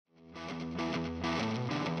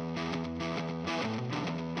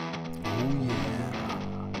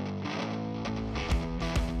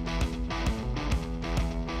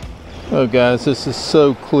Oh guys, this is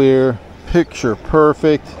so clear, picture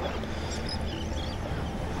perfect.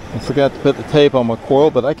 I forgot to put the tape on my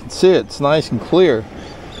coil, but I can see it. It's nice and clear.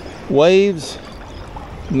 Waves,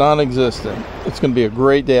 non-existent. It's going to be a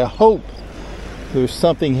great day. I hope there's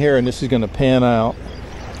something here and this is going to pan out.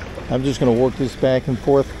 I'm just going to work this back and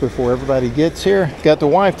forth before everybody gets here. Got the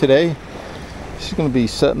wife today. She's going to be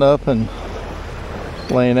setting up and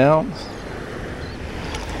laying out.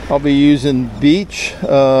 I'll be using beach.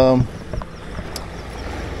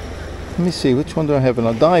 Let me see, which one do I have in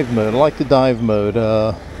a dive mode? I like the dive mode.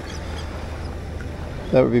 That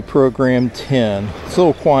would be program 10. It's a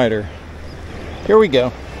little quieter. Here we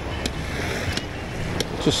go.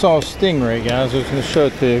 Just saw a stingray, guys. I was going to show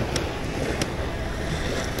it to you.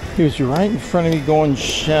 He was right in front of me going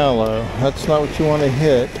shallow. That's not what you want to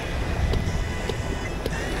hit.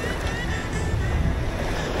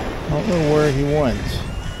 I don't know where he went.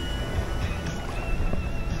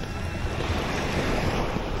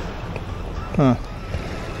 Huh.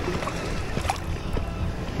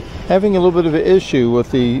 Having a little bit of an issue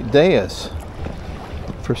with the Deus.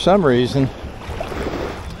 For some reason,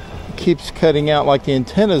 it keeps cutting out like the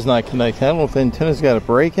antenna's not connected. I don't know if the antenna's got a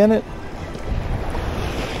break in it.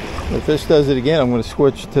 If this does it again, I'm going to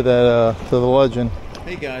switch to that to the Legend.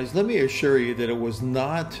 Hey guys, let me assure you that it was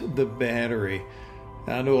not the battery.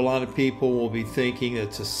 I know a lot of people will be thinking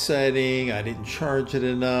it's a setting, I didn't charge it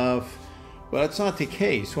enough. But that's not the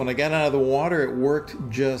case. When I got out of the water, it worked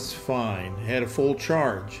just fine. It had a full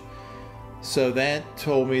charge. So that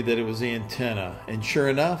told me that it was the antenna. And sure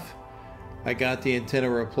enough, I got the antenna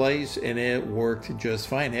replaced and it worked just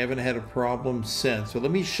fine. Haven't had a problem since. So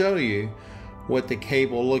let me show you what the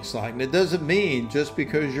cable looks like. And it doesn't mean just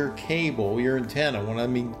because your cable, your antenna, when I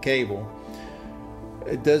mean cable,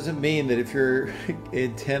 it doesn't mean that if your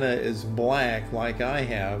antenna is black like I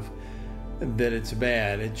have, that it's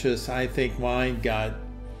bad. It just, I think mine got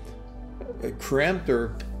crimped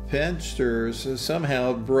or pinched or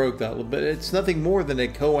somehow broke that little bit. It's nothing more than a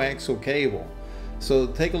coaxial cable. So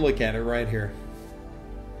take a look at it right here.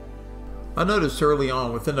 I noticed early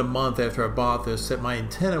on, within a month after I bought this, that my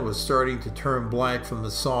antenna was starting to turn black from the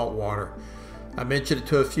salt water. I mentioned it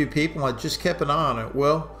to a few people. I just kept an eye on it.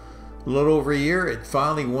 Well, a little over a year, it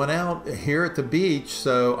finally went out here at the beach,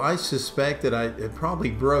 so I suspect that it probably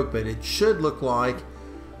broke, but it should look like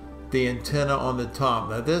the antenna on the top.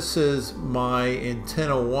 Now this is my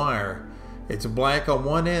antenna wire. It's black on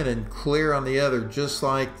one end and clear on the other, just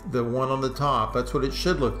like the one on the top. That's what it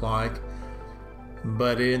should look like,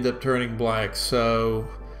 but it ended up turning black. So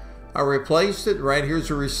I replaced it. Right here's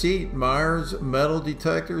a receipt. Myers Metal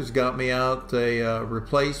Detectors got me out a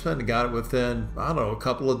replacement. Got it within, I don't know, a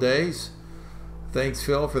couple of days. Thanks,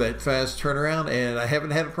 Phil, for that fast turnaround. And I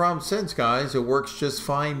haven't had a problem since, guys. It works just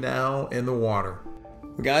fine now in the water.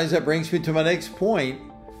 Well, guys, that brings me to my next point.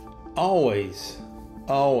 Always,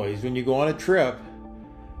 when you go on a trip,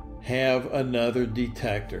 have another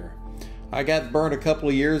detector. I got burned a couple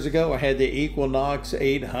of years ago. I had the Equinox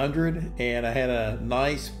 800 and I had a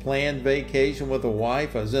nice planned vacation with a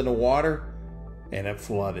wife. I was in the water and it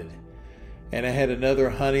flooded. And I had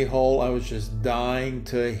another honey hole I was just dying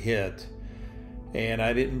to hit. And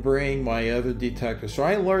I didn't bring my other detector. So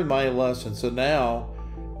I learned my lesson. So now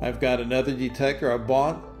I've got another detector. I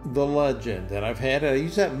bought the Legend and I've had it. I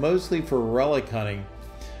use that mostly for relic hunting.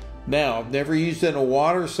 Now, I've never used it in the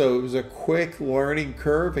water, so it was a quick learning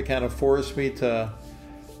curve. It kind of forced me to,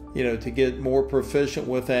 to get more proficient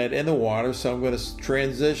with that in the water. So I'm going to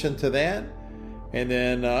transition to that. And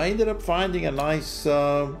then I ended up finding a nice,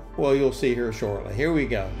 well, you'll see here shortly. Here we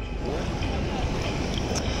go.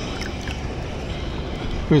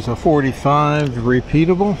 Here's a 45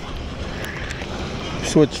 repeatable.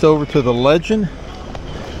 Switched over to the Legend.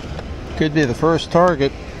 Could be the first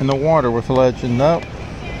target in the water with the Legend. Nope.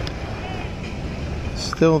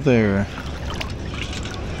 Still there.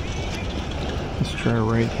 Let's try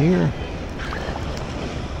right here.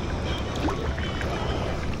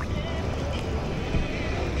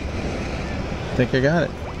 I think I got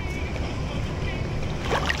it.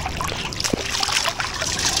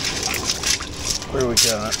 What do we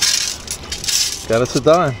got? Got us a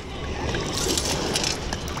dime.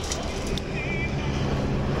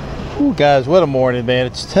 Ooh, guys, what a morning, man.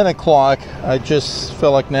 It's 10 o'clock. I just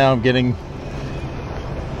feel like now I'm getting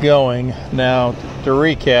going. Now, to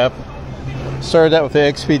recap, started out with the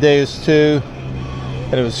XP Deus II,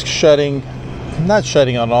 and it was not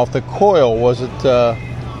shutting on and off. The coil wasn't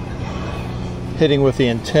hitting with the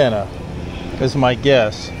antenna, is my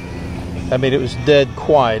guess. I mean, it was dead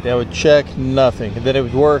quiet. I would check, nothing. And then it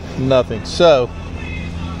would work, nothing. So,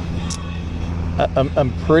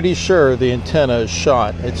 I'm pretty sure the antenna is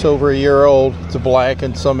shot. It's over a year old. It's black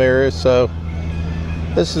in some areas, so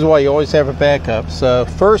this is why you always have a backup. So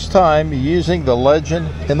first time using the Legend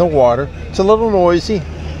in the water. It's a little noisy.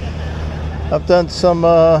 I've done some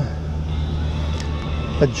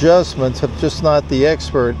adjustments. I'm just not the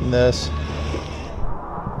expert in this.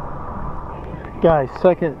 Guys,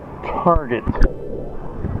 second target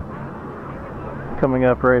coming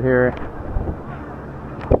up right here.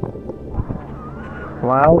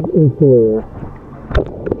 Loud and clear.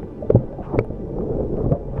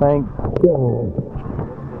 Thank God.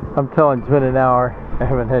 I'm telling you, it's been an hour. I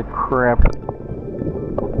haven't had crap.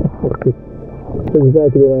 It's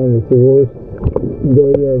back around. It's the worst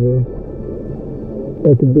day ever.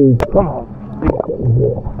 At the beach. Come on.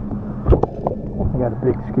 I got a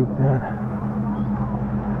big scoop down.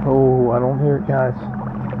 Oh, I don't hear it, guys.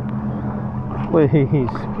 Please,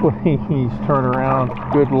 please turn around.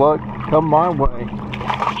 Good luck. Come my way.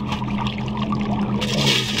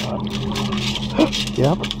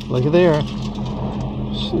 Yep, look at there.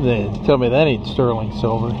 They tell me that ain't sterling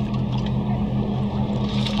silver.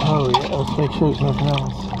 Oh yeah, let's make sure there's nothing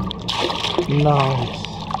else. Nice.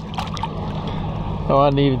 Oh, I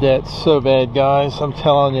needed that so bad, guys. I'm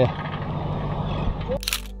telling you.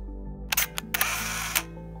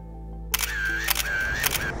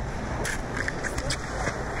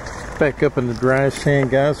 Back up in the dry sand,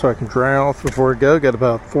 guys, so I can dry off before I go. Got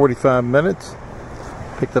about 45 minutes.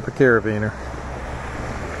 Picked up a carabiner.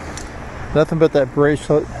 Nothing but that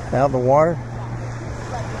bracelet out in the water.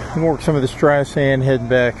 I'm gonna work some of this dry sand heading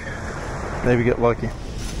back. Maybe get lucky.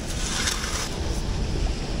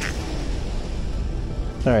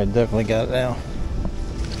 Alright, definitely got it now.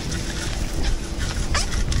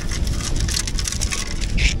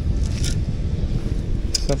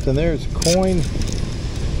 Something there is a coin.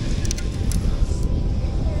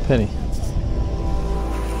 Penny.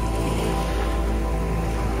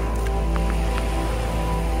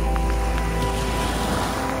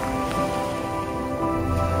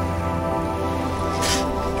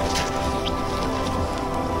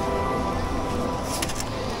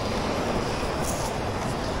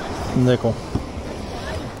 Nickel.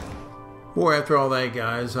 Boy, after all that,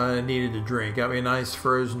 guys, I needed a drink. Got me a nice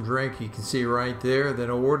frozen drink. You can see right there. Then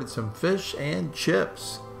I ordered some fish and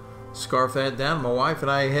chips. Scarfed that down. My wife and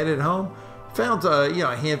I headed home. Found a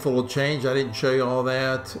handful of change. I didn't show you all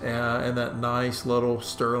that, and that nice little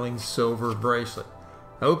sterling silver bracelet.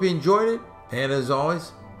 I hope you enjoyed it, and as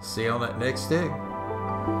always, see you on that next dig.